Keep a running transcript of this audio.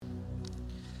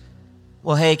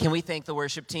Well, hey, can we thank the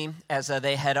worship team as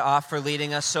they head off for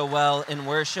leading us so well in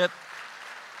worship?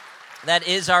 That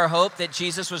is our hope, that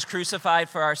Jesus was crucified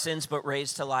for our sins but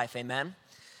raised to life. Amen.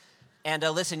 And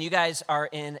listen, you guys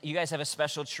have a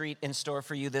special treat in store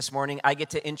for you this morning. I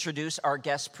get to introduce our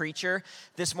guest preacher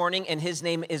this morning, and his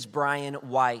name is Brian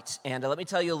White. And let me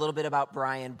tell you a little bit about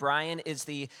Brian. Brian is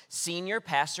the senior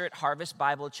pastor at Harvest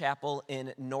Bible Chapel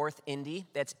in North Indy.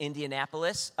 That's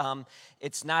Indianapolis.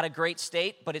 It's not a great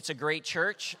state, but it's a great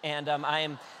church. And I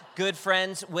am good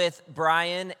friends with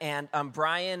Brian, and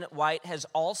Brian White has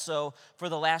also, for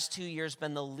the last 2 years,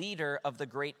 been the leader of the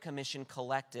Great Commission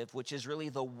Collective, which is really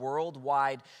the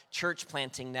worldwide church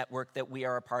planting network that we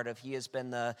are a part of. He has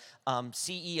been the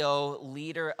CEO,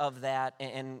 leader of that,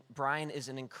 and Brian is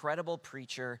an incredible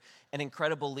preacher, an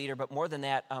incredible leader, but more than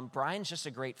that, Brian's just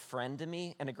a great friend to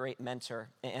me and a great mentor.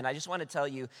 And I just want to tell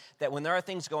you that when there are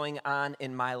things going on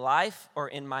in my life or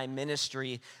in my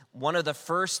ministry, one of the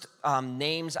first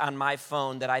names on my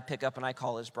phone that I pick up and I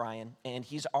call is Brian. And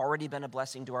he's already been a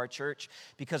blessing to our church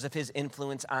because of his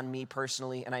influence on me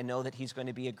personally. And I know that he's going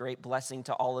to be a great blessing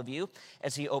to all of you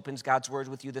as he opens God's word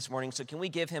with you this morning. So can we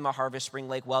give him a Harvest Spring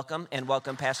Lake welcome and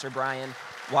welcome Pastor Brian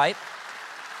White.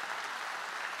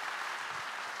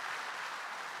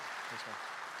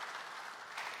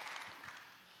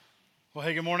 Well,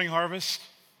 hey, good morning, Harvest.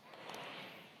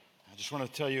 I just want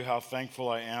to tell you how thankful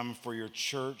I am for your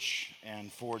church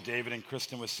and for David and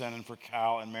Kristen with Sen and for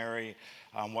Cal and Mary,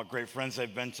 what great friends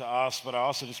they've been to us. But I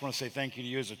also just want to say thank you to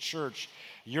you as a church.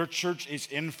 Your church is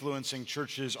influencing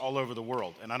churches all over the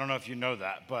world. And I don't know if you know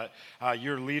that, but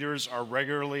your leaders are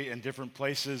regularly in different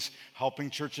places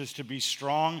helping churches to be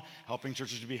strong, helping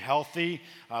churches to be healthy,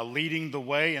 leading the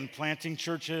way and planting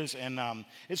churches. And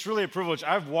it's really a privilege.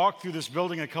 I've walked through this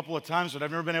building a couple of times, but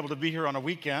I've never been able to be here on a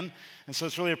weekend. And so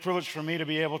it's really a privilege for me to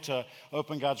be able to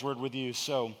open God's Word with you.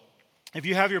 So if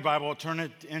you have your Bible, turn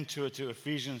it to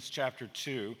Ephesians chapter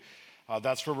 2.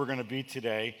 That's where we're going to be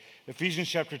today. Ephesians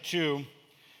chapter 2.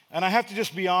 And I have to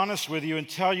just be honest with you and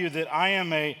tell you that I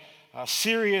am a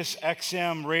Sirius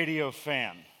XM radio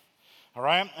fan. All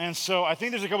right? And so I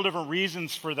think there's a couple different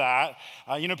reasons for that.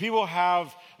 People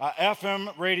have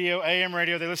FM radio, AM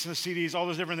radio, they listen to CDs, all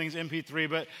those different things,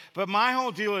 MP3. But my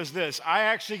whole deal is this. I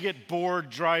actually get bored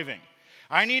driving.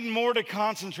 I need more to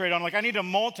concentrate on. I need to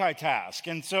multitask.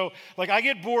 And so, I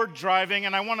get bored driving,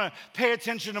 and I want to pay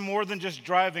attention to more than just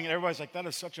driving. And everybody's like, that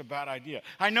is such a bad idea.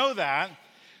 I know that,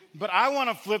 but I want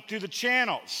to flip through the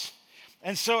channels.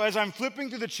 And so as I'm flipping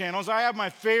through the channels, I have my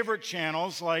favorite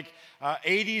channels, like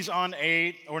 80s on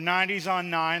 8 or 90s on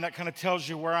 9. That kind of tells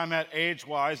you where I'm at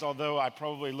age-wise, although I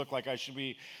probably look like I should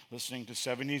be listening to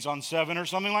 70s on 7 or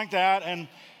something like that. And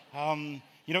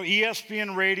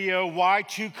ESPN Radio,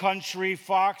 Y2 Country,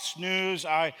 Fox News.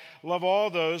 I love all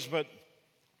those, but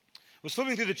I was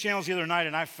flipping through the channels the other night,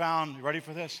 and I found, you ready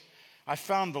for this? I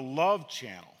found the Love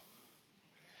Channel.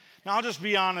 Now, I'll just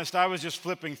be honest, I was just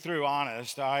flipping through,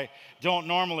 honest. I don't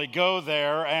normally go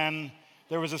there, and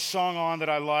there was a song on that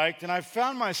I liked, and I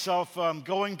found myself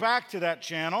going back to that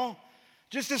channel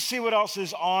just to see what else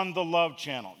is on the Love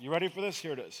Channel. You ready for this?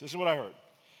 Here it is. This is what I heard.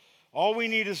 All we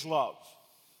need is love.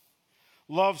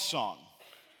 Love song.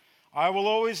 I will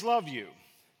always love you.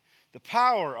 The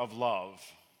power of love.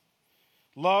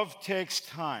 Love takes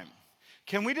time.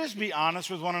 Can we just be honest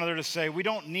with one another to say we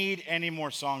don't need any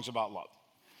more songs about love?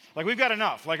 We've got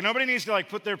enough. Nobody needs to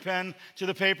put their pen to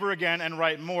the paper again and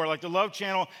write more. The Love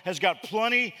Channel has got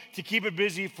plenty to keep it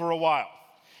busy for a while.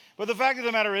 But the fact of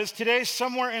the matter is, today,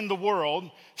 somewhere in the world,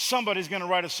 somebody's going to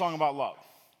write a song about love.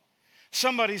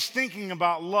 Somebody's thinking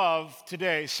about love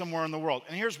today somewhere in the world.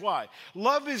 And here's why.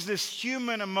 Love is this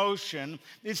human emotion.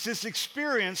 It's this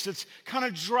experience that's kind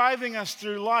of driving us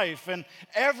through life. And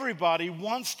everybody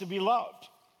wants to be loved.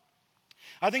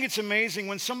 I think it's amazing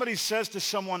when somebody says to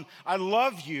someone, I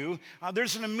love you,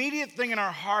 there's an immediate thing in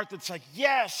our heart that's like,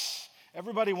 yes,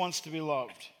 everybody wants to be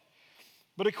loved.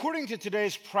 But according to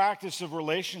today's practice of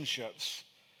relationships,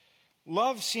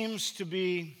 love seems to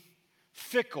be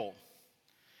fickle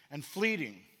and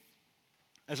fleeting.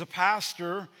 As a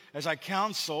pastor, as I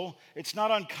counsel, it's not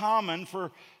uncommon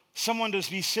for someone to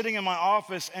be sitting in my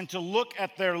office and to look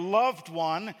at their loved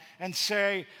one and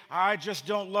say, I just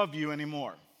don't love you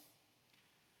anymore.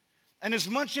 And as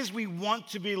much as we want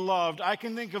to be loved, I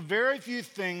can think of very few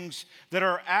things that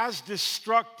are as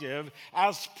destructive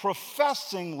as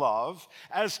professing love,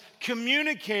 as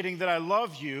communicating that I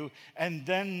love you, and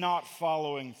then not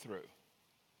following through.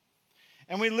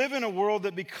 And we live in a world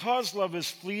that because love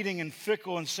is fleeting and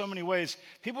fickle in so many ways,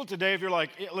 people today, if you're like,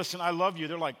 listen, I love you,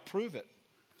 they're like, prove it.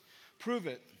 Prove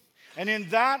it. And in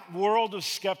that world of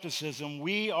skepticism,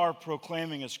 we are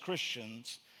proclaiming as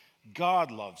Christians,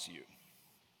 God loves you.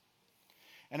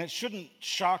 And it shouldn't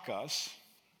shock us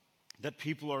that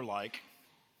people are like,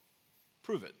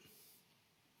 prove it.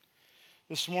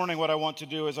 This morning, what I want to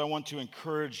do is I want to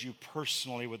encourage you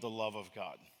personally with the love of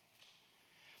God.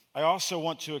 I also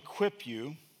want to equip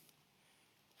you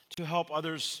to help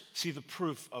others see the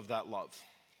proof of that love.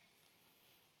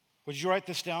 Would you write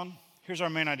this down? Here's our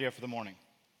main idea for the morning.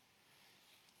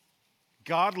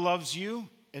 God loves you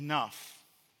enough.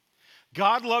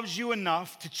 God loves you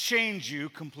enough to change you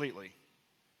completely.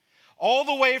 All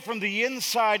the way from the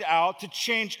inside out to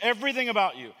change everything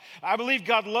about you. I believe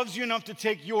God loves you enough to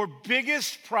take your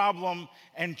biggest problem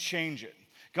and change it.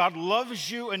 God loves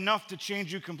you enough to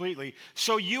change you completely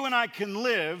so you and I can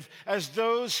live as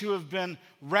those who have been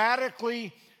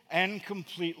radically and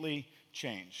completely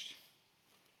changed.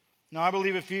 Now, I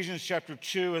believe Ephesians chapter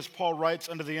 2, as Paul writes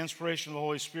under the inspiration of the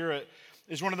Holy Spirit,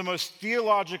 is one of the most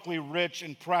theologically rich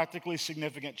and practically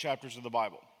significant chapters of the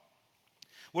Bible.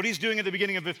 What he's doing at the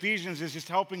beginning of Ephesians is just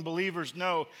helping believers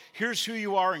know, here's who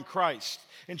you are in Christ.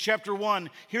 In chapter 1,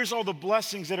 here's all the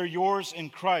blessings that are yours in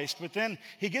Christ. But then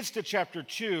he gets to chapter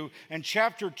 2, and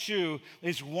chapter 2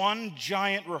 is one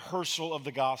giant rehearsal of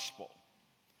the gospel.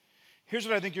 Here's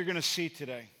what I think you're going to see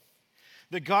today.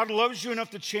 That God loves you enough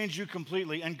to change you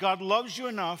completely, and God loves you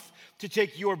enough to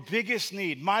take your biggest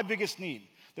need, my biggest need,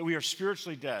 that we are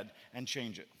spiritually dead, and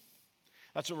change it.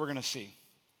 That's what we're going to see.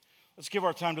 Let's give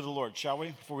our time to the Lord, shall we,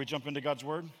 before we jump into God's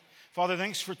word? Father,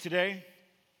 thanks for today.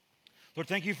 Lord,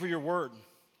 thank you for your word.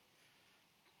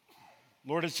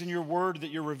 Lord, it's in your word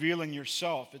that you're revealing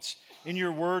yourself. It's in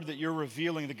your word that you're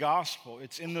revealing the gospel.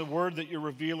 It's in the word that you're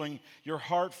revealing your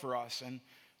heart for us. And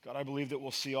God, I believe that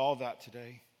we'll see all that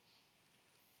today.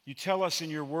 You tell us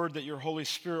in your word that your Holy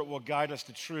Spirit will guide us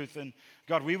to truth. And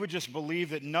God, we would just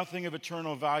believe that nothing of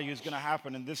eternal value is going to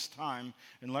happen in this time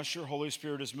unless your Holy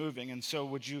Spirit is moving. And so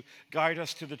would you guide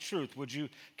us to the truth? Would you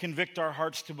convict our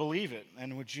hearts to believe it?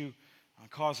 And would you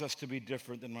cause us to be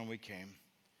different than when we came?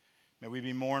 May we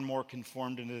be more and more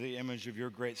conformed into the image of your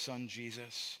great Son,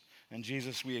 Jesus. And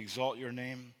Jesus, we exalt your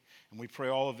name, and we pray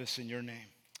all of this in your name.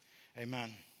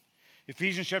 Amen.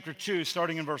 Ephesians chapter 2,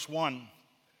 starting in verse 1.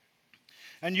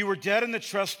 And you were dead in the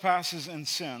trespasses and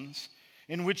sins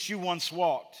in which you once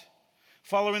walked,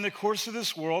 following the course of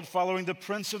this world, following the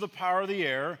prince of the power of the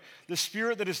air, the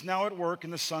spirit that is now at work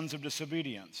in the sons of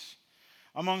disobedience,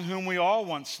 among whom we all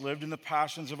once lived in the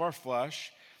passions of our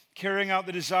flesh, carrying out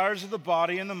the desires of the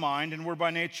body and the mind, and were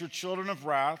by nature children of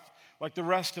wrath, like the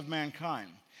rest of mankind.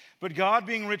 But God,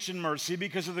 being rich in mercy,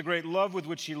 because of the great love with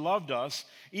which he loved us,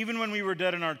 even when we were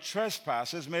dead in our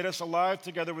trespasses, made us alive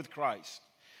together with Christ.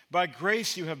 By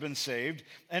grace you have been saved,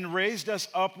 and raised us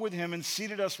up with him and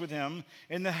seated us with him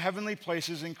in the heavenly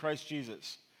places in Christ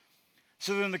Jesus,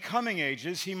 so that in the coming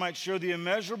ages he might show the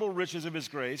immeasurable riches of his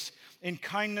grace in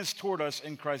kindness toward us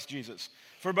in Christ Jesus.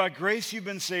 For by grace you've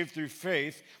been saved through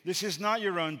faith. This is not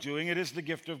your own doing, it is the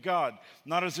gift of God,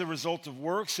 not as a result of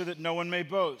works, so that no one may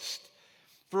boast.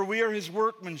 For we are his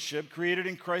workmanship, created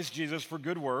in Christ Jesus for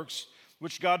good works,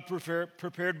 which God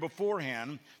prepared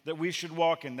beforehand that we should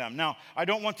walk in them. Now, I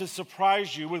don't want to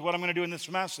surprise you with what I'm going to do in this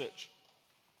message.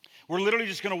 We're literally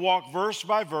just going to walk verse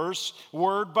by verse,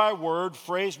 word by word,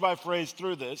 phrase by phrase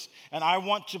through this. And I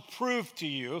want to prove to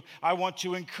you, I want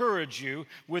to encourage you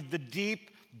with the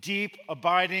deep, deep,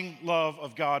 abiding love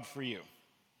of God for you.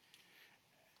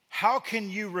 How can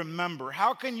you remember?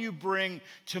 How can you bring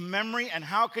to memory, and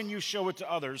how can you show it to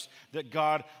others that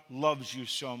God loves you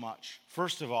so much?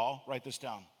 First of all, write this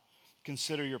down.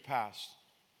 Consider your past.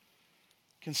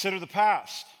 Consider the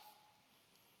past.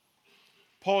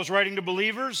 Paul is writing to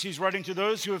believers. He's writing to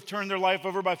those who have turned their life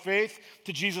over by faith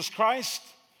to Jesus Christ.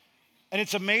 And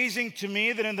it's amazing to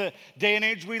me that in the day and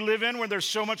age we live in, where there's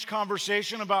so much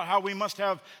conversation about how we must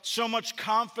have so much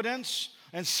confidence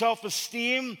and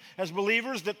self-esteem as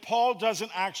believers, that Paul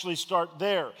doesn't actually start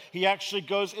there. He actually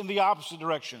goes in the opposite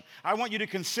direction. I want you to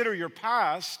consider your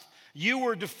past. You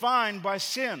were defined by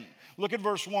sin. Look at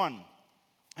verse 1.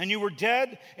 And you were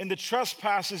dead in the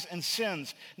trespasses and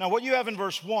sins. Now, what you have in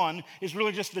verse 1 is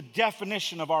really just the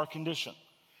definition of our condition.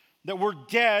 That we're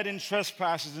dead in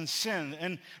trespasses and sin.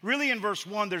 And really in verse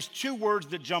 1, there's two words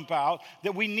that jump out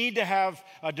that we need to have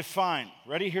defined.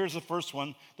 Ready? Here's the first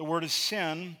one. The word is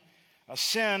sin.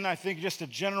 Sin, I think just a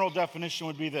general definition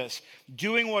would be this: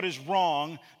 doing what is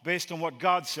wrong based on what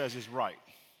God says is right.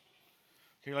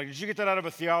 Okay, like, did you get that out of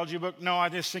a theology book? No, I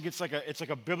just think it's like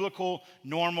a biblical,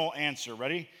 normal answer.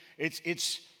 Ready?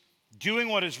 It's doing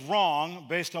what is wrong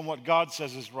based on what God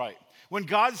says is right. When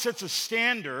God sets a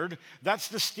standard, that's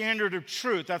the standard of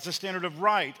truth. That's the standard of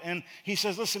right. And he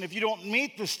says, listen, if you don't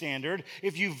meet the standard,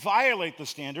 if you violate the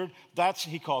standard,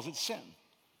 he calls it sin.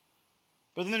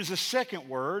 But then there's a second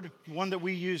word, one that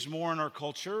we use more in our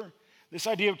culture, this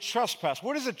idea of trespass.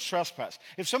 What is a trespass?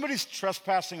 If somebody's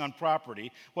trespassing on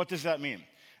property, what does that mean?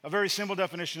 A very simple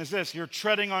definition is this: you're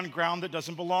treading on ground that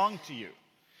doesn't belong to you.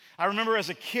 I remember as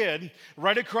a kid,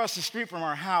 right across the street from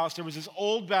our house, there was this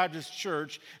old Baptist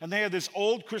church, and they had this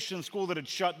old Christian school that had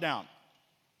shut down.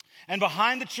 And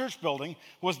behind the church building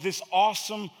was this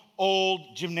awesome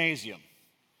old gymnasium.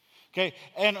 Okay,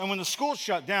 and when the school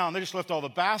shut down, they just left all the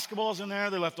basketballs in there,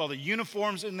 they left all the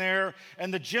uniforms in there,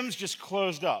 and the gyms just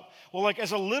closed up. Well, like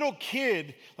as a little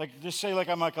kid, like just say like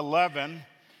I'm like 11,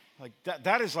 like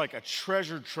that is like a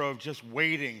treasure trove just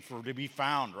waiting to be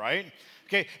found, right?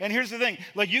 Okay, and here's the thing,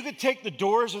 like you could take the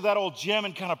doors of that old gym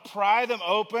and kind of pry them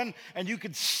open, and you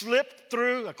could slip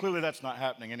through. Clearly that's not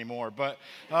happening anymore, but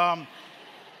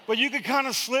you could kind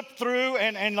of slip through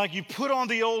and like you put on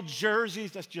the old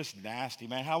jerseys. That's just nasty,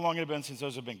 man. How long had it been since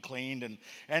those have been cleaned?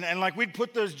 And like we'd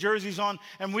put those jerseys on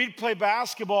and we'd play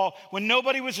basketball when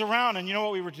nobody was around. And you know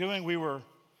what we were doing? We were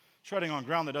treading on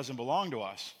ground that doesn't belong to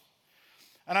us.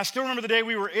 And I still remember the day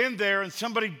we were in there and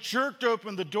somebody jerked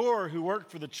open the door who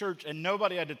worked for the church, and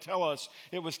nobody had to tell us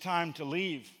it was time to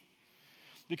leave.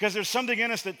 Because there's something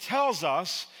in us that tells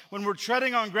us when we're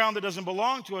treading on ground that doesn't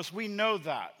belong to us, we know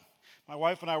that. My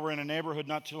wife and I were in a neighborhood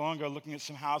not too long ago looking at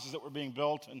some houses that were being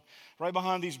built, and right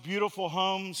behind these beautiful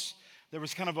homes, there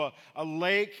was kind of a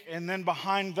lake, and then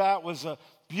behind that was a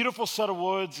beautiful set of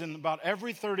woods, and about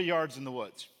every 30 yards in the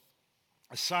woods,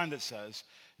 a sign that says,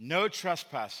 "No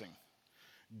trespassing.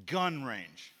 Gun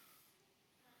range."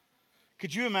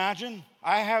 Could you imagine?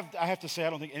 I have to say, I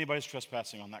don't think anybody's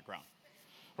trespassing on that ground,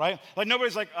 right? Like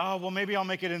nobody's like, oh, well, maybe I'll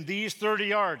make it in these 30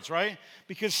 yards, right?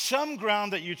 Because some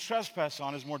ground that you trespass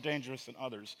on is more dangerous than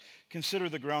others. Consider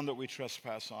the ground that we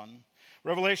trespass on.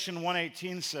 Romans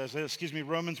 1:18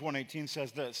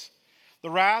 says this: the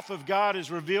wrath of God is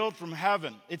revealed from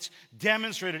heaven. It's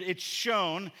demonstrated, it's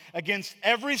shown against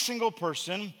every single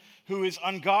person who is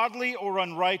ungodly or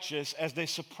unrighteous as they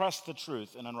suppress the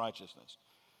truth in unrighteousness.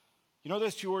 You know what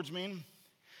those two words mean?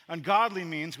 Ungodly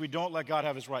means we don't let God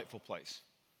have his rightful place.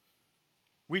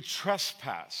 We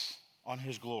trespass on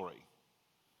his glory.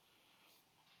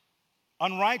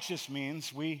 Unrighteous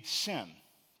means we sin.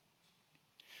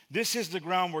 This is the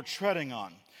ground we're treading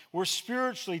on. We're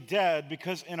spiritually dead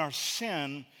because in our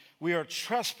sin, we are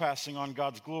trespassing on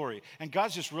God's glory. And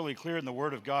God's just really clear in the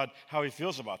Word of God how he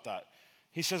feels about that.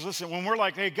 He says, listen, when we're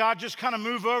like, hey, God, just kind of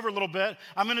move over a little bit.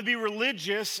 I'm going to be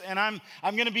religious, and I'm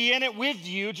going to be in it with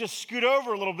you. Just scoot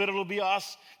over a little bit. It'll be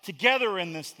us together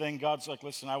in this thing. God's like,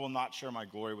 listen, I will not share my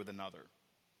glory with another.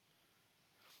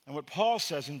 And what Paul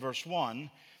says in verse 1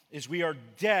 is we are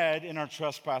dead in our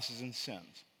trespasses and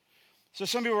sins. So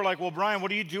some people are like, well, Brian, what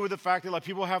do you do with the fact that like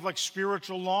people have like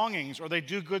spiritual longings or they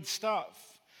do good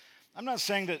stuff? I'm not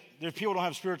saying that people don't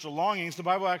have spiritual longings. The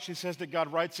Bible actually says that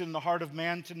God writes it in the heart of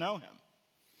man to know him.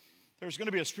 There's going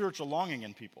to be a spiritual longing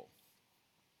in people.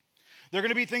 There are going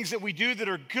to be things that we do that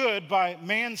are good by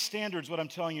man's standards. What I'm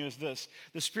telling you is this: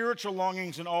 the spiritual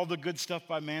longings and all the good stuff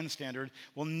by man's standard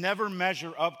will never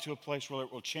measure up to a place where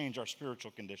it will change our spiritual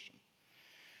condition.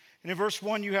 And in verse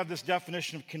 1, you have this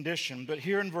definition of condition, but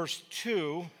here in verse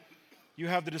 2, you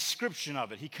have the description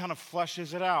of it. He kind of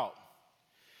fleshes it out.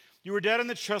 You were dead in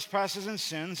the trespasses and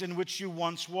sins in which you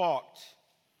once walked.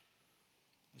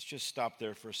 Let's just stop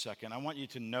there for a second. I want you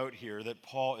to note here that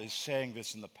Paul is saying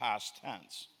this in the past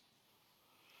tense.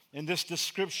 In this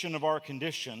description of our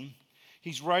condition,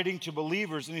 he's writing to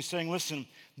believers and he's saying, listen,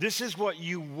 this is what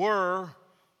you were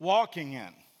walking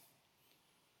in.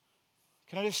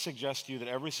 Can I just suggest to you that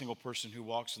every single person who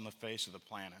walks on the face of the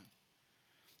planet,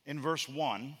 in verse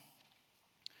 1,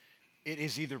 it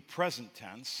is either present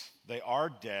tense, they are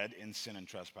dead in sin and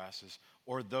trespasses,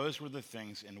 or those were the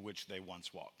things in which they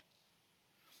once walked.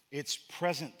 It's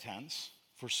present tense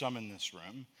for some in this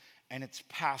room, and it's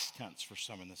past tense for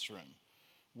some in this room.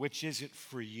 Which is it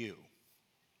for you?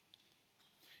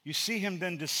 You see him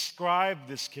then describe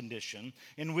this condition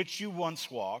in which you once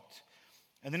walked,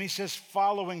 and then he says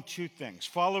following two things: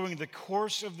 following the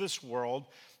course of this world,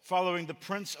 following the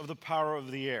prince of the power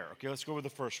of the air. Okay, let's go with the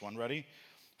first one. Ready?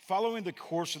 Following the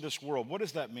course of this world. What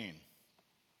does that mean?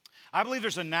 I believe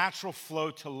there's a natural flow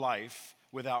to life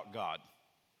without God.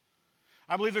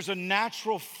 I believe there's a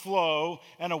natural flow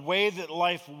and a way that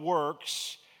life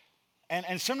works.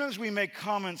 And sometimes we make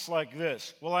comments like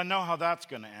this: well, I know how that's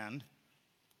going to end.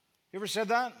 You ever said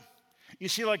that? You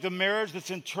see like the marriage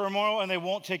that's in turmoil and they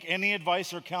won't take any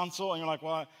advice or counsel, and you're like,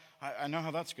 well, I know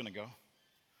how that's going to go.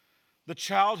 The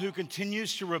child who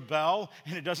continues to rebel,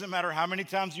 and it doesn't matter how many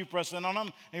times you press in on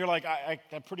them, and you're like, I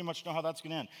pretty much know how that's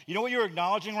going to end. You know what you're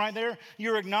acknowledging right there?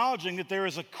 You're acknowledging that there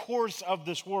is a course of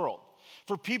this world.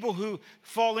 For people who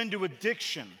fall into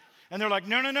addiction, and they're like,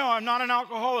 no, I'm not an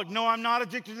alcoholic. No, I'm not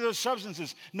addicted to those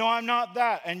substances. No, I'm not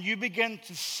that. And you begin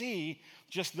to see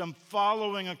just them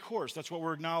following a course. That's what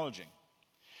we're acknowledging.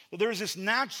 That there's this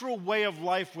natural way of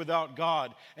life without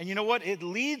God. And you know what? It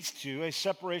leads to a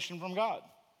separation from God.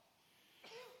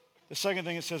 The second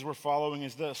thing it says we're following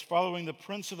is this: following the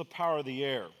prince of the power of the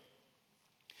air,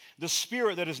 the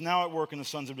spirit that is now at work in the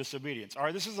sons of disobedience. All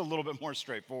right, this is a little bit more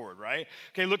straightforward, right?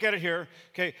 Okay, look at it here.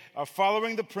 Okay,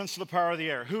 following the prince of the power of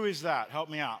the air. Who is that? Help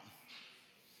me out.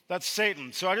 That's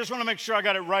Satan. So I just want to make sure I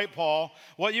got it right, Paul.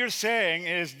 What you're saying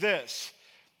is this: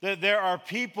 that there are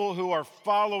people who are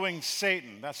following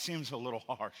Satan. That seems a little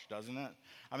harsh, doesn't it?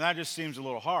 I mean, that just seems a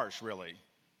little harsh, really.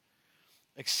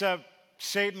 Except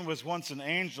Satan was once an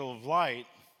angel of light.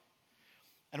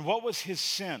 And what was his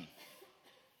sin?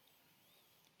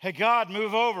 Hey, God,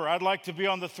 move over. I'd like to be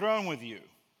on the throne with you.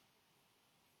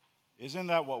 Isn't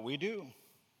that what we do?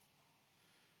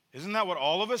 Isn't that what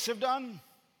all of us have done?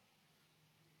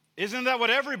 Isn't that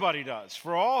what everybody does?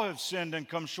 For all have sinned and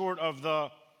come short of the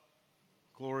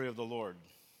glory of the Lord.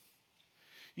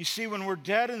 You see, when we're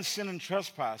dead in sin and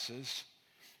trespasses,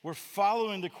 we're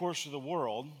following the course of the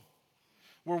world.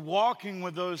 We're walking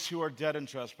with those who are dead in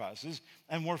trespasses,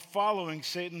 and we're following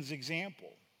Satan's example.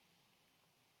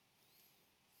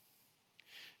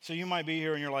 So you might be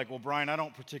here and you're like, well, Brian, I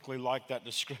don't particularly like that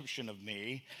description of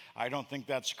me. I don't think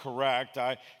that's correct.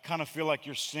 I kind of feel like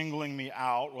you're singling me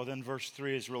out. Well, then verse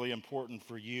 3 is really important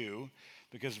for you,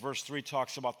 because verse 3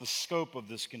 talks about the scope of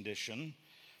this condition.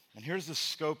 And here's the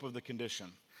scope of the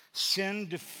condition. Sin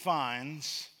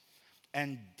defines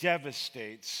and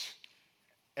devastates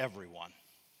everyone.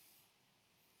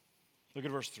 Look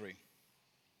at verse 3.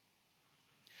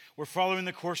 We're following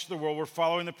the course of the world. We're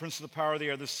following the prince of the power of the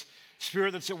air, this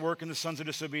spirit that's at work in the sons of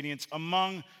disobedience,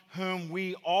 among whom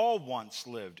we all once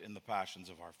lived in the passions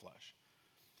of our flesh.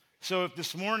 So if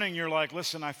this morning you're like,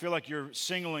 listen, I feel like you're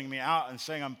singling me out and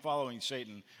saying I'm following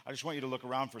Satan, I just want you to look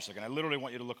around for a second. I literally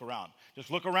want you to look around.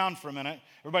 Just look around for a minute.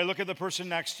 Everybody look at the person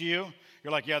next to you.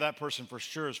 You're like, yeah, that person for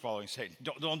sure is following Satan.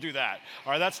 Don't do that.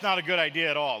 All right, that's not a good idea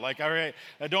at all. Like, all right,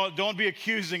 don't be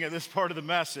accusing at this part of the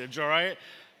message, all right?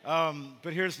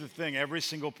 But here's the thing. Every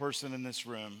single person in this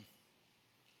room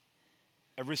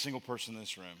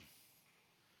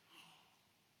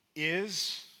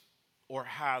is or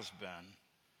has been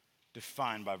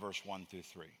defined by verse 1 through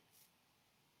 3.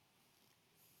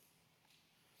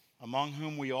 Among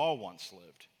whom we all once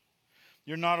lived.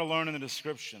 You're not alone in the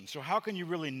description. So how can you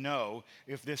really know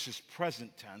if this is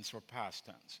present tense or past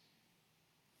tense?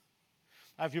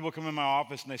 I have people come in my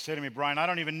office and they say to me, Brian, I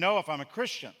don't even know if I'm a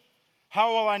Christian.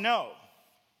 How will I know?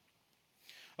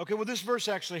 Okay, well, this verse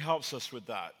actually helps us with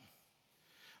that.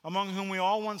 Among whom we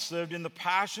all once lived in the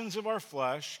passions of our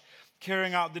flesh,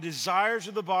 carrying out the desires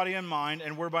of the body and mind,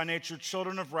 and were by nature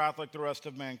children of wrath like the rest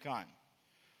of mankind.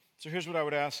 So here's what I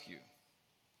would ask you.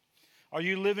 Are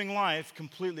you living life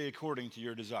completely according to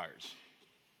your desires?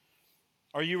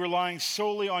 Are you relying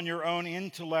solely on your own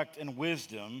intellect and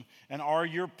wisdom? And are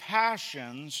your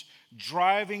passions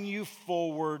driving you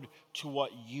forward to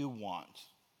what you want?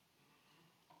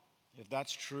 If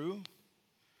that's true,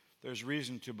 there's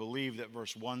reason to believe that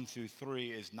verse 1 through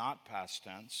 3 is not past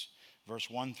tense. Verse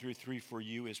 1 through 3 for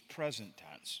you is present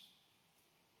tense.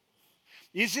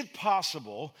 Is it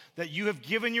possible that you have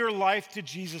given your life to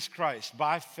Jesus Christ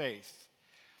by faith,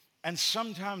 and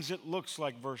sometimes it looks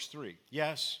like verse 3?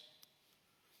 Yes.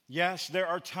 Yes, there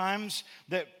are times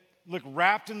that look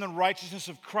wrapped in the righteousness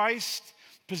of Christ,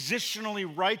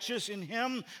 positionally righteous in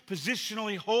Him,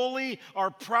 positionally holy.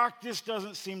 Our practice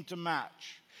doesn't seem to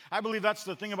match. I believe that's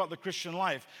the thing about the Christian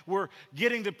life. We're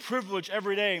getting the privilege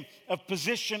every day of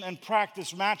position and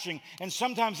practice matching, and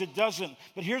sometimes it doesn't.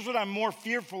 But here's what I'm more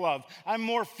fearful of. I'm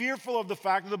more fearful of the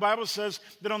fact that the Bible says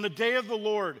that on the day of the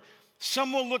Lord,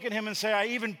 some will look at Him and say, I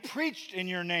even preached in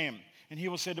your name. And He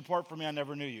will say, depart from me, I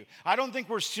never knew you. I don't think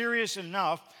we're serious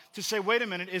enough to say, wait a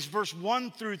minute, is verse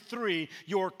 1 through 3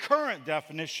 your current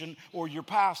definition or your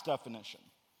past definition?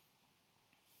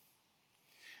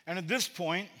 And at this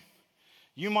point,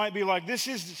 you might be like, this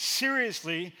is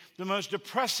seriously the most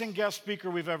depressing guest speaker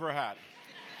we've ever had.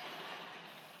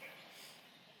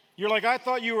 You're like, I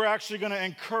thought you were actually going to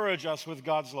encourage us with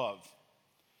God's love.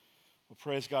 Well,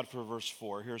 praise God for verse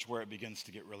 4. Here's where it begins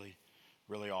to get really,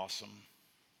 really awesome.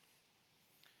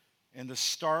 In the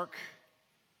stark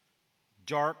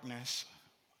darkness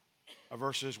of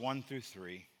verses 1 through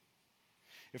 3,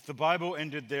 if the Bible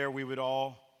ended there, we would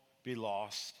all be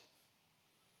lost.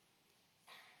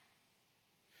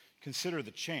 Consider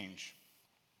the change.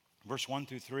 Verse 1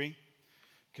 through 3,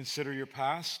 consider your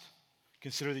past.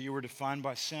 Consider that you were defined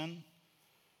by sin.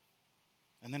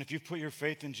 And then if you've put your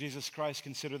faith in Jesus Christ,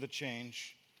 consider the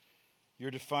change.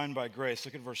 You're defined by grace.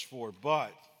 Look at verse 4.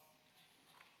 But,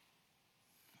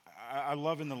 I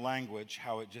love in the language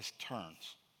how it just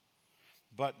turns.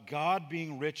 But God,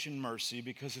 being rich in mercy,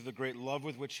 because of the great love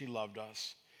with which he loved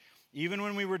us, even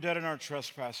when we were dead in our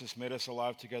trespasses, made us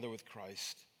alive together with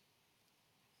Christ.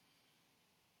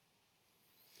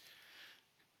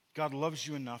 God loves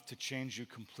you enough to change you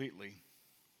completely.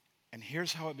 And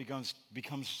here's how it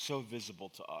becomes so visible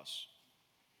to us.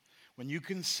 When you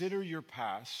consider your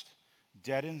past,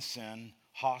 dead in sin,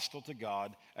 hostile to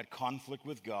God, at conflict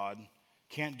with God,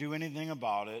 can't do anything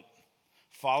about it,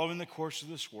 following the course of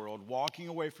this world, walking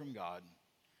away from God,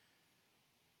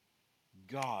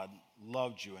 God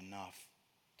loved you enough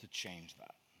to change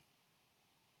that.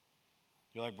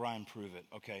 You're like, Brian, prove it.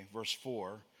 Okay, verse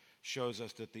 4 shows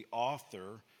us that the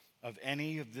author of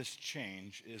any of this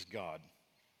change is God.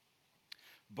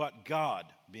 But God,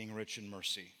 being rich in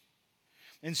mercy.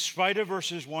 In spite of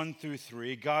verses 1 through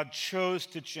 3, God chose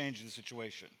to change the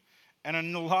situation. And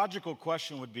a logical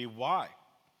question would be, why?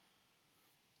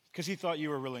 Because he thought you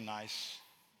were really nice.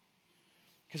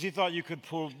 Because he thought you could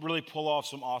really pull off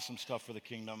some awesome stuff for the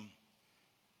kingdom.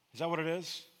 Is that what it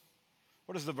is?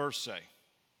 What does the verse say?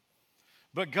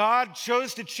 But God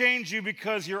chose to change you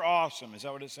because you're awesome. Is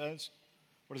that what it says?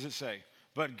 What does it say?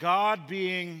 But God,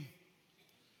 being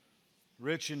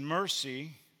rich in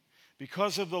mercy,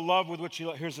 because of the love with which he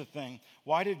loved. Here's the thing.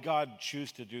 Why did God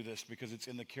choose to do this? Because it's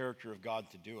in the character of God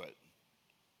to do it.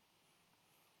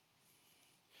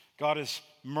 God is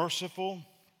merciful,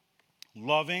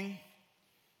 loving,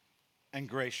 and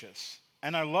gracious.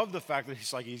 And I love the fact that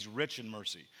he's rich in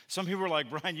mercy. Some people are like,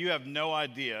 Brian, you have no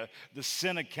idea the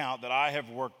sin account that I have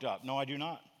worked up. No, I do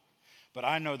not. But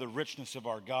I know the richness of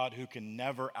our God who can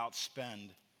never outspend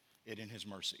it in his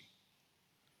mercy.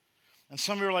 And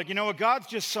some of you are like, you know what, God's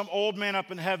just some old man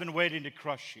up in heaven waiting to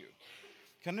crush you.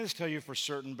 Can I just tell you for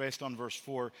certain, based on verse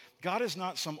 4, God is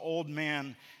not some old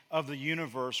man of the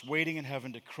universe waiting in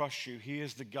heaven to crush you. He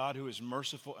is the God who is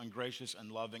merciful and gracious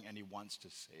and loving, and he wants to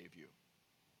save you.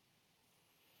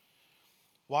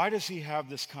 Why does he have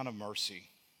this kind of mercy?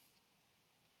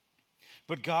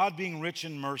 But God, being rich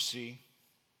in mercy,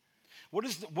 where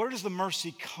does the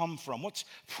mercy come from? What's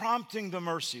prompting the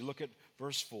mercy? Look at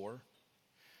verse 4.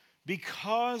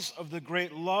 Because of the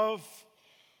great love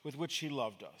with which he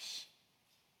loved us.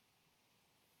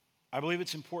 I believe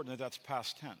it's important that that's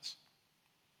past tense.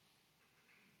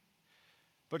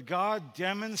 But God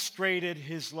demonstrated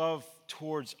his love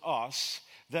towards us,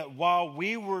 that while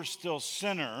we were still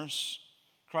sinners,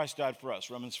 Christ died for us,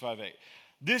 Romans 5:8.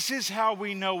 This is how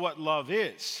we know what love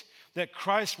is, that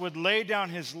Christ would lay down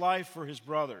his life for his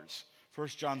brothers.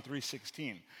 1 John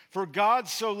 3:16. For God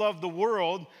so loved the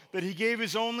world that he gave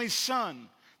his only son,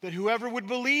 that whoever would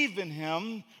believe in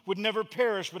him would never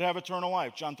perish but have eternal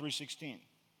life. John 3:16.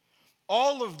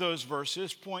 All of those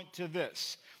verses point to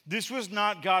this. This was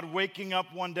not God waking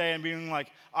up one day and being like,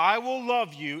 I will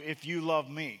love you if you love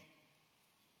me.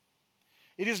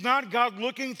 It is not God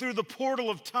looking through the portal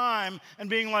of time and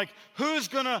being like, who's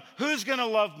gonna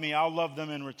love me? I'll love them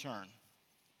in return.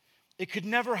 It could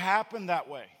never happen that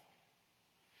way.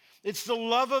 It's the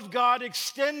love of God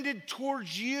extended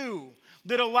towards you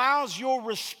that allows your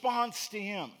response to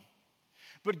him.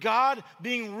 But God,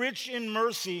 being rich in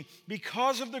mercy,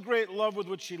 because of the great love with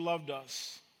which he loved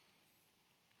us,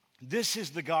 this is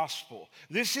the gospel.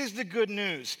 This is the good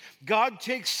news. God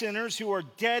takes sinners who are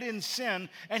dead in sin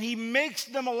and he makes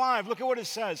them alive. Look at what it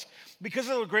says. Because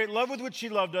of the great love with which he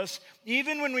loved us,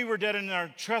 even when we were dead in our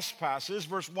trespasses,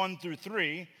 verse 1 through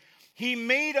 3, he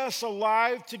made us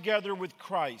alive together with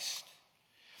Christ.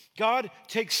 God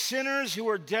takes sinners who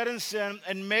are dead in sin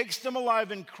and makes them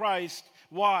alive in Christ.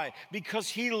 Why? Because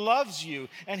he loves you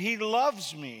and he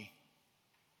loves me.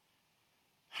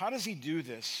 How does he do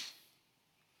this?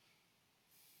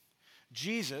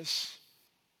 Jesus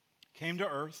came to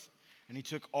earth and he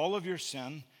took all of your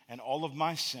sin and all of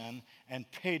my sin and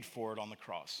paid for it on the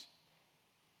cross.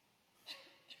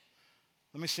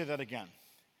 Let me say that again.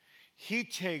 He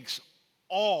takes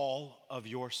all of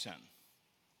your sin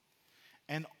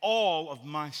and all of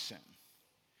my sin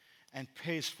and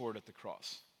pays for it at the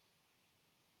cross.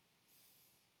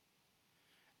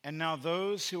 And now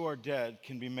those who are dead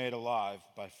can be made alive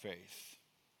by faith.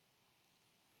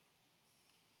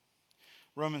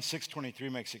 Romans 6:23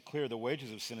 makes it clear the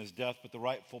wages of sin is death, but the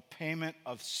rightful payment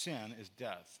of sin is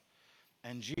death.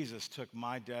 And Jesus took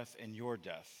my death and your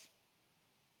death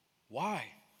Why?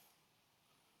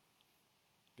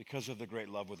 Because of the great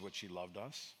love with which he loved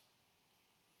us.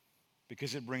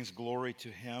 Because it brings glory to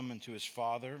him and to his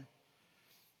Father.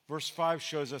 Verse 5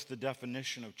 shows us the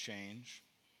definition of change.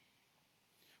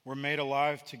 We're made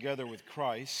alive together with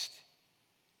Christ.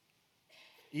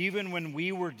 Even when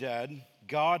we were dead,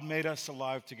 God made us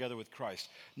alive together with Christ.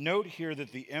 Note here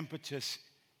that the impetus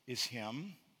is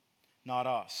him, not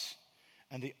us.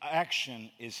 And the action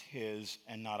is his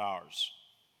and not ours.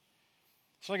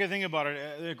 So like I think about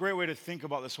it, a great way to think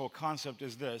about this whole concept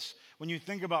is this. When you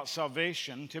think about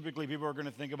salvation, typically people are going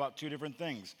to think about two different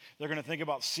things. They're going to think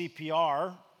about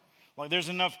CPR. Like there's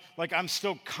enough, like I'm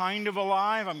still kind of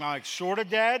alive. I'm like sort of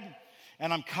dead.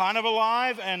 And I'm kind of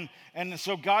alive. And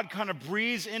so God kind of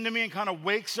breathes into me and kind of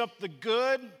wakes up the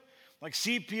good. Like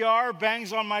CPR,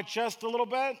 bangs on my chest a little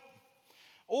bit.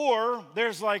 Or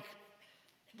there's like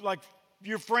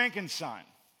your Frankenstein.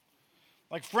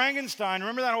 Like Frankenstein,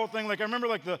 remember that whole thing? Like I remember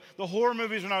like the horror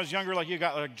movies when I was younger, like you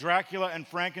got like Dracula and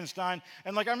Frankenstein.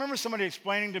 And like I remember somebody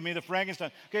explaining to me the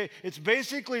Frankenstein. Okay, it's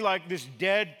basically like this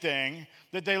dead thing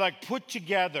that they like put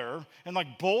together and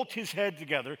like bolt his head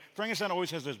together. Frankenstein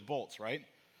always has those bolts, right?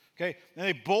 Okay, and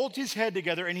they bolt his head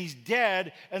together and he's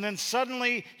dead, and then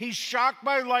suddenly he's shocked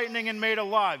by lightning and made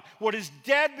alive. What is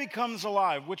dead becomes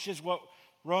alive, which is what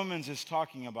Romans is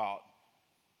talking about.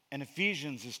 And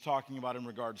Ephesians is talking about in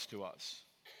regards to us.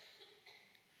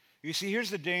 You see, here's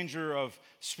the danger of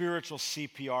spiritual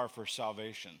CPR for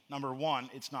salvation. Number one,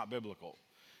 it's not biblical.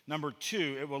 Number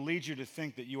two, it will lead you to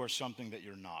think that you are something that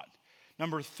you're not.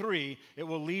 Number three, it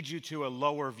will lead you to a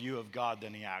lower view of God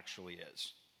than he actually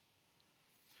is.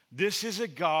 This is a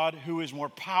God who is more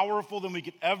powerful than we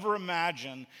could ever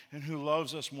imagine and who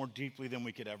loves us more deeply than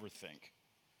we could ever think.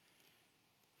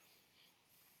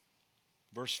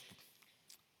 Verse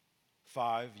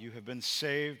 5, you have been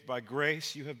saved. By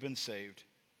grace you have been saved.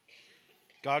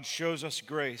 God shows us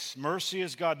grace. Mercy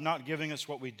is God not giving us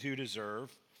what we do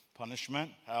deserve.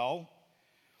 Punishment, hell.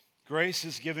 Grace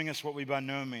is giving us what we by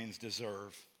no means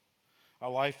deserve. A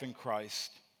life in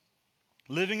Christ.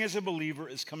 Living as a believer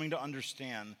is coming to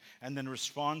understand and then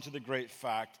respond to the great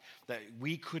fact that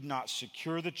we could not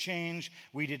secure the change.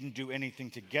 We didn't do anything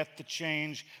to get the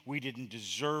change. We didn't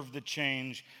deserve the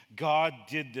change. God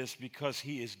did this because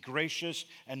he is gracious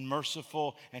and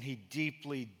merciful, and he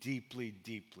deeply, deeply,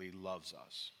 deeply loves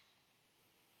us.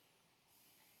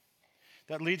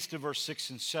 That leads to verse 6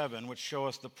 and 7, which show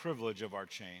us the privilege of our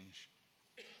change.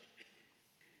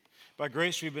 By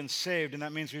grace we've been saved, and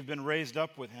that means we've been raised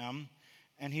up with him.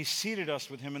 And he seated us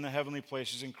with him in the heavenly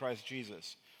places in Christ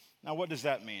Jesus. Now, what does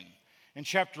that mean? In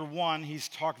chapter 1, he's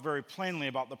talked very plainly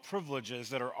about the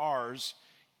privileges that are ours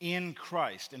in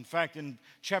Christ. In fact, in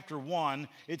chapter 1,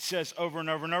 it says over and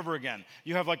over and over again,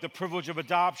 you have like the privilege of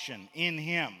adoption in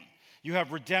him. You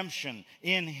have redemption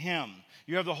in him.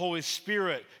 You have the Holy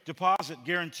Spirit deposit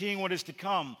guaranteeing what is to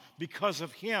come because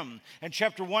of him. And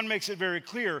chapter 1 makes it very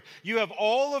clear. You have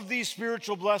all of these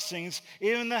spiritual blessings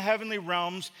in the heavenly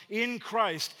realms in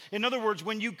Christ. In other words,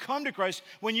 when you come to Christ,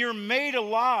 when you're made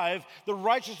alive, the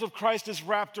righteousness of Christ is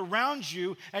wrapped around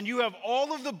you, and you have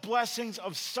all of the blessings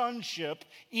of sonship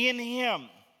in him.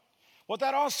 What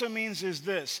that also means is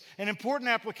this, an important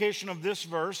application of this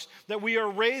verse, that we are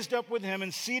raised up with him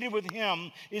and seated with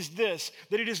him, is this,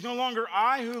 that it is no longer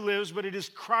I who lives, but it is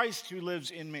Christ who lives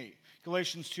in me.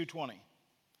 Galatians 2:20.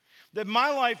 That my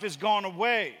life is gone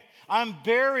away. I'm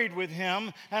buried with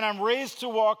him, and I'm raised to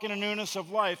walk in a newness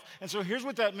of life. And so here's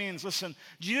what that means. Listen,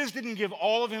 Jesus didn't give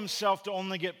all of himself to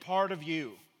only get part of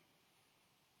you.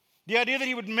 The idea that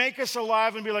he would make us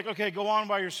alive and be like, okay, go on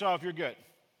by yourself, you're good,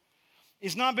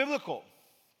 is not biblical.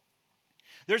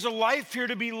 There's a life here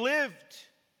to be lived.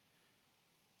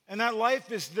 And that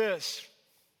life is this.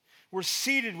 We're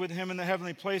seated with him in the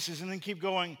heavenly places, and then keep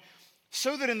going,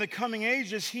 so that in the coming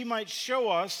ages he might show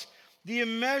us the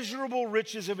immeasurable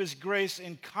riches of his grace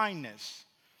and kindness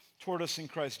toward us in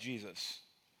Christ Jesus.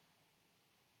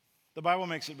 The Bible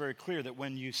makes it very clear that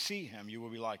when you see him, you will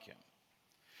be like him.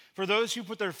 For those who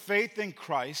put their faith in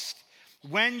Christ,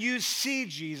 when you see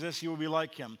Jesus, you will be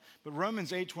like him. But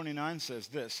Romans 8:29 says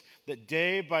this, that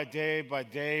day by day, by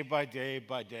day, by day,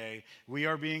 by day, we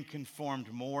are being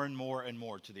conformed more and more and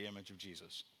more to the image of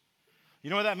Jesus. You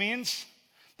know what that means?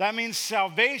 That means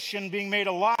salvation, being made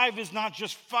alive, is not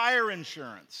just fire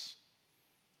insurance.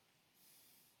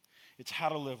 It's how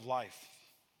to live life.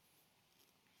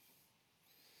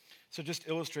 So just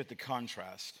illustrate the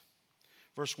contrast.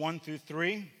 Verse 1 through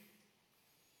 3,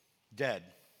 dead.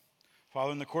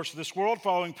 Following the course of this world,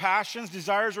 following passions,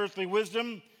 desires, earthly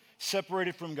wisdom,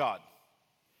 separated from God.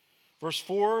 Verse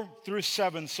 4 through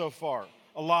 7 so far,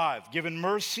 alive, given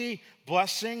mercy,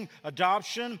 blessing,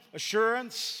 adoption,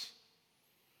 assurance.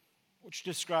 Which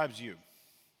describes you?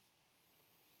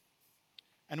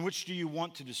 And which do you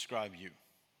want to describe you?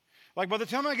 Like, by the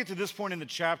time I get to this point in the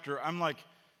chapter, I'm like,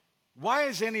 why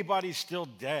is anybody still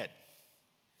dead?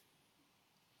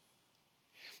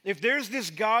 If there's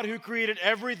this God who created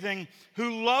everything,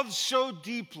 who loves so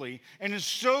deeply and is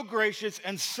so gracious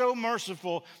and so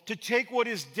merciful to take what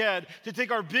is dead, to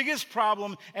take our biggest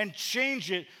problem and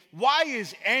change it, why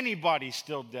is anybody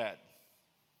still dead?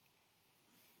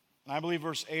 And I believe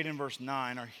verse 8 and verse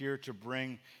 9 are here to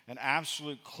bring an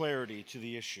absolute clarity to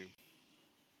the issue.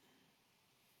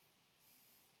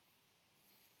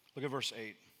 Look at verse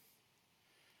 8.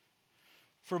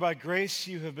 For by grace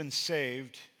you have been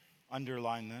saved,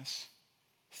 underline this,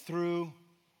 through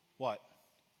what?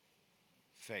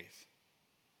 Faith.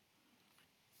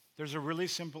 There's a really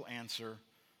simple answer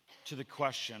to the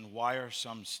question, why are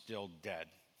some still dead?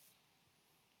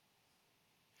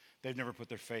 They've never put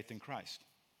their faith in Christ.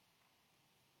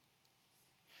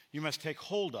 You must take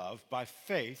hold of, by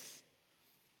faith,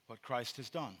 what Christ has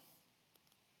done.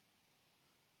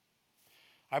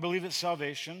 I believe that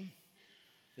salvation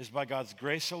is by God's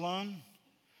grace alone,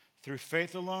 through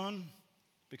faith alone,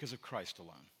 because of Christ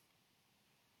alone.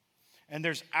 And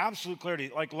there's absolute clarity.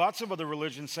 Like lots of other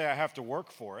religions say I have to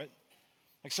work for it.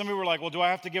 Like some people are like, well, do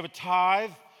I have to give a tithe?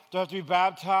 Do I have to be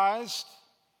baptized?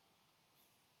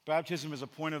 Baptism is a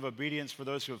point of obedience for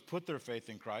those who have put their faith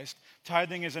in Christ.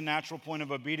 Tithing is a natural point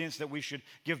of obedience that we should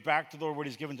give back to the Lord what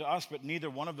he's given to us, but neither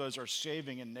one of those are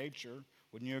saving in nature.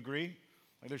 Wouldn't you agree?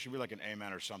 Like there should be like an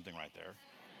amen or something right there,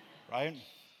 right?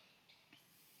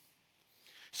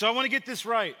 So I want to get this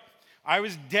right. I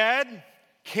was dead,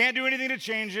 can't do anything to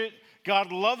change it.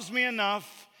 God loves me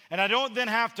enough, and I don't then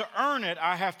have to earn it.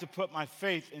 I have to put my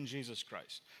faith in Jesus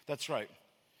Christ. That's right.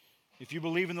 If you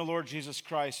believe in the Lord Jesus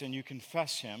Christ and you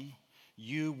confess him,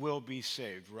 you will be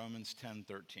saved. Romans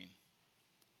 10:13.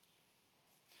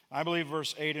 I believe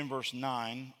verse 8 and verse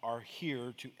 9 are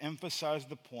here to emphasize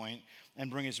the point and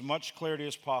bring as much clarity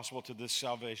as possible to this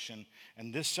salvation.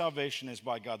 And this salvation is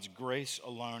by God's grace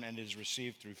alone and is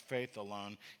received through faith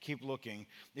alone. Keep looking.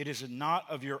 It is not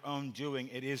of your own doing.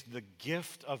 It is the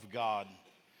gift of God.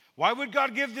 Why would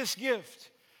God give this gift?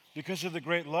 Because of the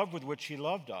great love with which he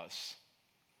loved us.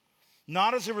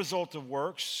 Not as a result of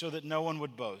works, so that no one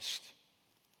would boast.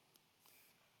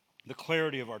 The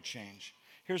clarity of our change.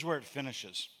 Here's where it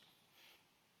finishes.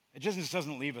 It just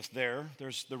doesn't leave us there.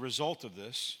 There's the result of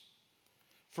this.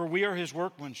 For we are his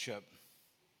workmanship.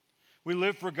 We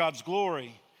live for God's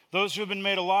glory. Those who have been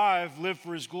made alive live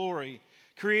for his glory.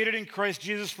 Created in Christ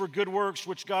Jesus for good works,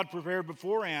 which God prepared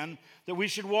beforehand, that we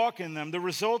should walk in them. The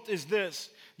result is this.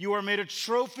 You are made a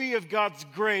trophy of God's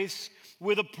grace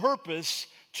with a purpose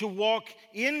to walk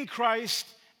in Christ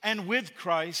and with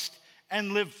Christ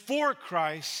and live for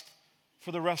Christ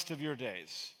for the rest of your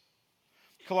days.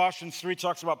 Colossians 3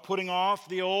 talks about putting off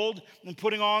the old and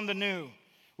putting on the new.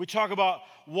 We talk about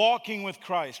walking with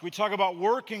Christ. We talk about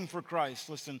working for Christ.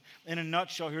 Listen, in a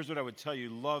nutshell, here's what I would tell you.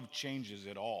 Love changes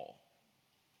it all.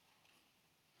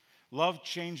 Love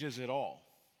changes it all.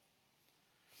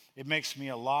 It makes me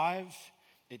alive.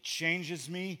 It changes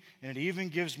me, and it even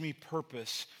gives me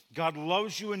purpose. God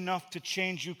loves you enough to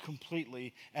change you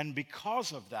completely, and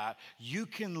because of that, you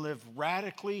can live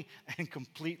radically and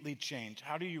completely changed.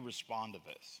 How do you respond to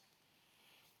this?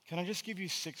 Can I just give you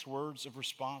 6 words of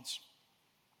response?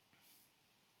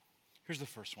 Here's the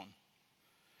first one.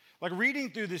 Like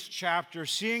reading through this chapter,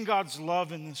 seeing God's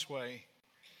love in this way,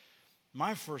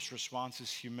 my first response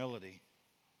is humility.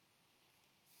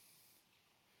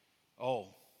 Oh.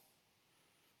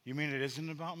 You mean it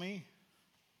isn't about me?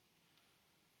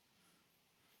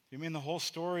 You mean the whole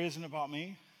story isn't about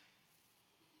me?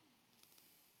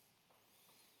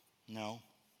 No,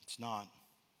 it's not.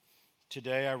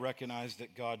 Today I recognize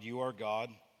that God, you are God,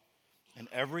 and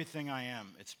everything I am,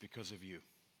 it's because of you.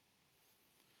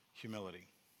 Humility.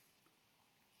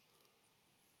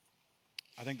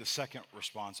 I think the second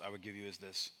response I would give you is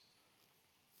this.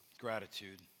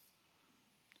 Gratitude.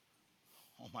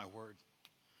 Oh my word.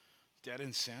 Dead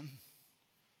in sin?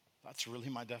 That's really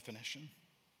my definition?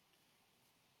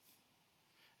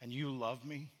 And you love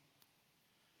me?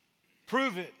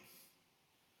 Prove it.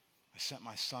 I sent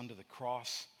my son to the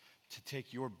cross to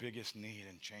take your biggest need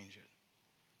and change it.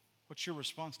 What's your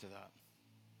response to that?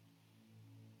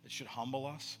 It should humble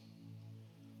us,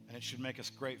 and it should make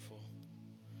us grateful.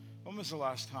 When was the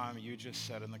last time you just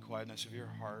said in the quietness of your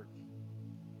heart,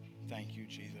 thank you,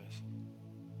 Jesus?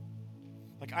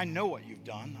 Like, I know what you've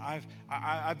done.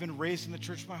 I've been raised in the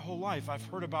church my whole life. I've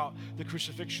heard about the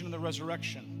crucifixion and the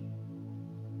resurrection.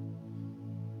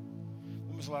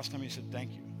 was the last time you said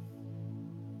thank you?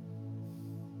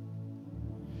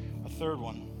 A third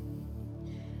one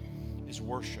is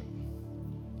worship.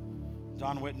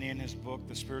 Don Whitney, in his book,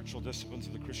 The Spiritual Disciplines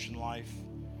of the Christian Life,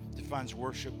 defines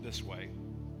worship this way: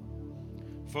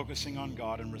 focusing on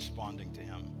God and responding to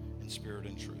him in spirit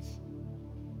and truth.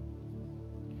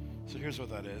 So here's what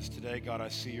that is. Today, God, I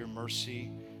see your mercy,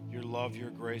 your love,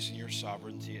 your grace, and your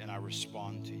sovereignty, and I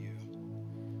respond to you.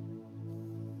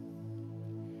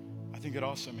 I think it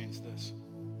also means this: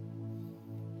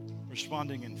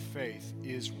 responding in faith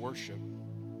is worship.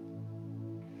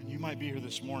 And you might be here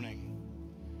this morning,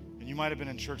 and you might have been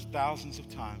in church thousands of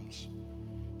times,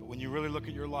 but when you really look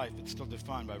at your life, it's still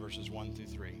defined by verses 1 through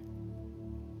 3.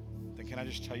 Then can I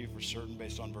just tell you for certain,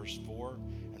 based on verse 4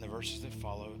 and the verses that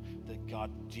follow, that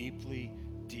God deeply,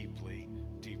 deeply,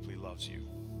 deeply loves you.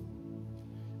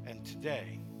 And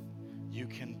today, you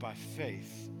can, by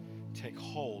faith, take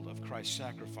hold of Christ's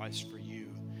sacrifice for you,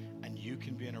 and you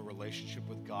can be in a relationship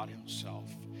with God himself,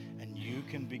 and you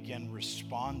can begin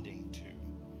responding to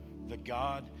the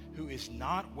God who is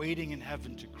not waiting in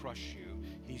heaven to crush you.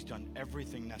 He's done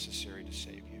everything necessary to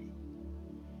save you.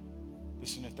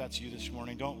 Listen, if that's you this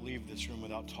morning, don't leave this room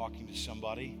without talking to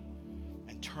somebody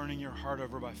and turning your heart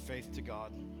over by faith to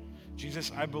God. Jesus,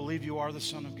 I believe you are the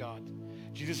Son of God.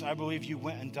 Jesus, I believe you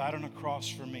went and died on a cross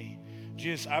for me.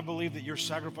 Jesus, I believe that your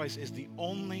sacrifice is the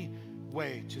only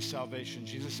way to salvation.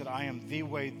 Jesus said, I am the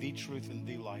way, the truth, and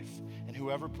the life. And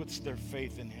whoever puts their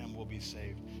faith in him will be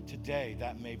saved. Today,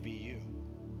 that may be you.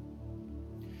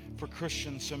 For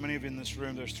Christians, so many of you in this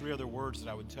room, there's 3 other words that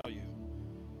I would tell you.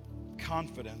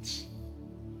 Confidence.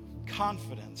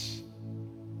 Confidence.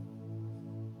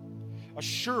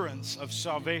 Assurance of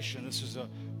salvation. This is a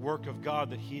work of God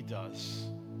that he does.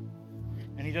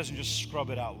 And he doesn't just scrub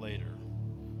it out later.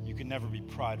 You can never be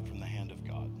pried from the hand of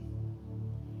God.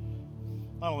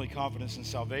 Not only confidence in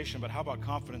salvation, but how about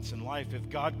confidence in life? If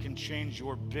God can change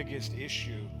your biggest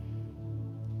issue,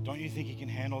 don't you think he can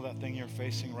handle that thing you're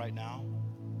facing right now?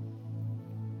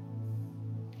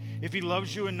 If he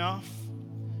loves you enough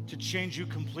to change you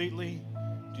completely,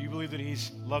 do you believe that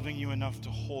he's loving you enough to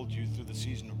hold you through the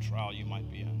season of trial you might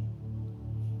be in?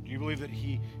 Do you believe that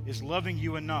he is loving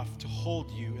you enough to hold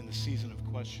you in the season of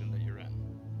question that you're in?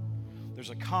 There's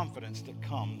a confidence that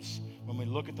comes when we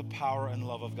look at the power and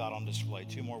love of God on display.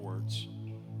 2 more words.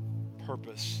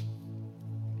 Purpose.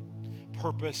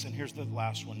 Purpose, and here's the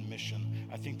last one, mission.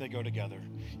 I think they go together.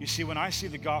 You see, when I see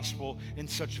the gospel in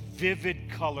such vivid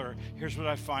color, here's what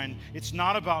I find. It's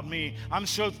not about me. I'm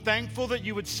so thankful that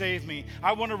you would save me.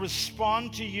 I want to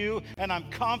respond to you, and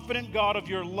I'm confident, God, of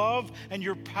your love and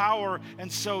your power.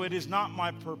 And so it is not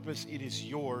my purpose, it is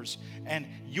yours. And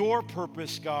your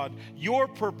purpose, God, your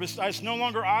purpose, it's no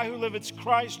longer I who live, it's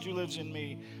Christ who lives in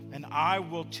me. And I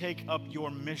will take up your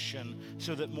mission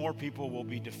so that more people will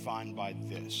be defined by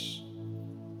this.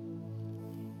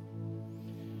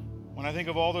 When I think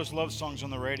of all those love songs on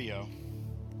the radio,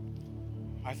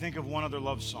 I think of one other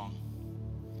love song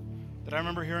that I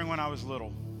remember hearing when I was little.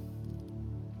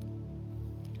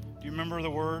 Do you remember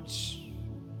the words?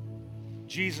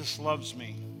 Jesus loves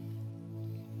me.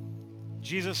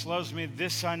 Jesus loves me,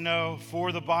 this I know,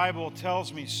 for the Bible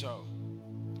tells me so.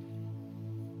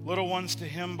 Little ones to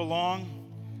him belong.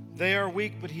 They are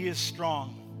weak, but he is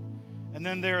strong. And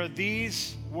then there are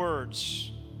these words.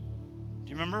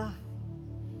 Do you remember?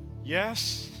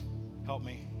 Yes, help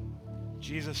me.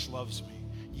 Jesus loves me.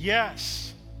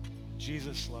 Yes,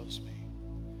 Jesus loves me.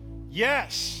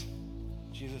 Yes,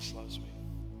 Jesus loves me.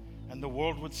 And the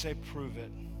world would say, prove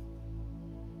it.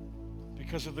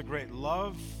 Because of the great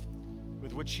love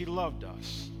with which he loved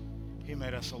us, he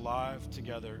made us alive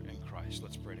together in Christ.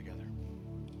 Let's pray together.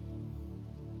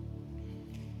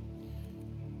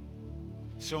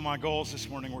 So my goals this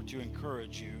morning were to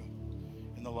encourage you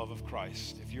in the love of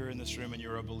Christ. If you're in this room and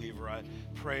you're a believer, I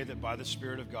pray that by the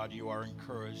Spirit of God you are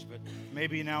encouraged. But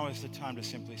maybe now is the time to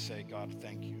simply say, God,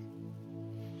 thank you.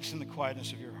 Just in the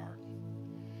quietness of your heart.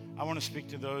 I want to speak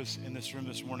to those in this room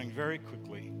this morning very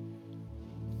quickly.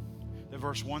 The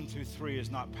verse 1 through 3 is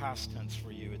not past tense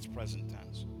for you, it's present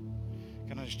tense.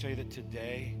 Can I just tell you that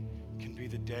today can be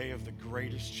the day of the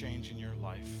greatest change in your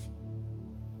life?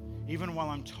 Even while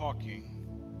I'm talking,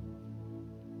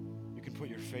 you can put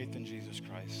your faith in Jesus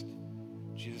Christ.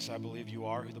 Jesus, I believe you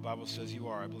are who the Bible says you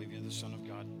are. I believe you're the Son of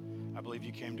God. I believe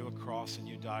you came to a cross and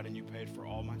you died and you paid for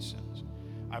all my sins.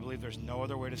 I believe there's no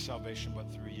other way to salvation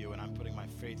but through you, and I'm putting my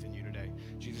faith in you today.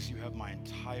 Jesus, you have my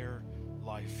entire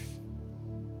life.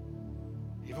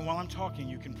 Even while I'm talking,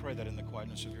 you can pray that in the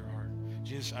quietness of your heart.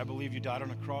 Jesus, I believe you died on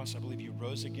a cross. I believe you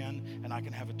rose again, and I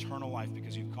can have eternal life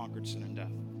because you've conquered sin and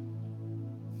death.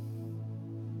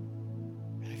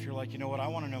 if you're like, you know what, I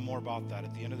want to know more about that,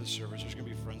 at the end of the service, there's going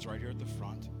to be friends right here at the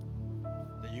front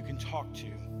that you can talk to.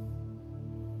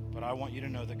 But I want you to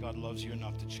know that God loves you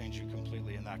enough to change you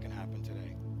completely, and that can happen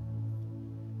today.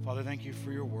 Father, thank you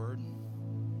for your word.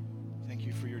 Thank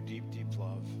you for your deep, deep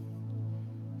love.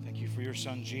 Thank you for your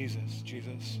son, Jesus.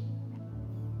 Jesus,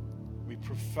 we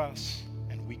profess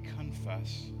and we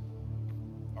confess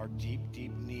our deep,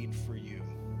 deep need for you.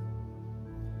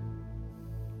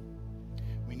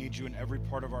 We need you in every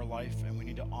part of our life, and we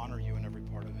need to honor you in every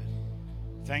part of it.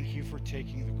 Thank you for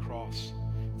taking the cross.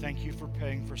 Thank you for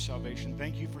paying for salvation.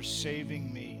 Thank you for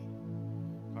saving me.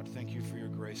 God, thank you for your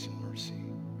grace and mercy.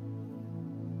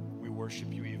 We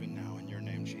worship you even now in your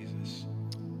name, Jesus.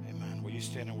 Amen. Will you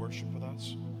stand and worship with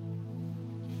us?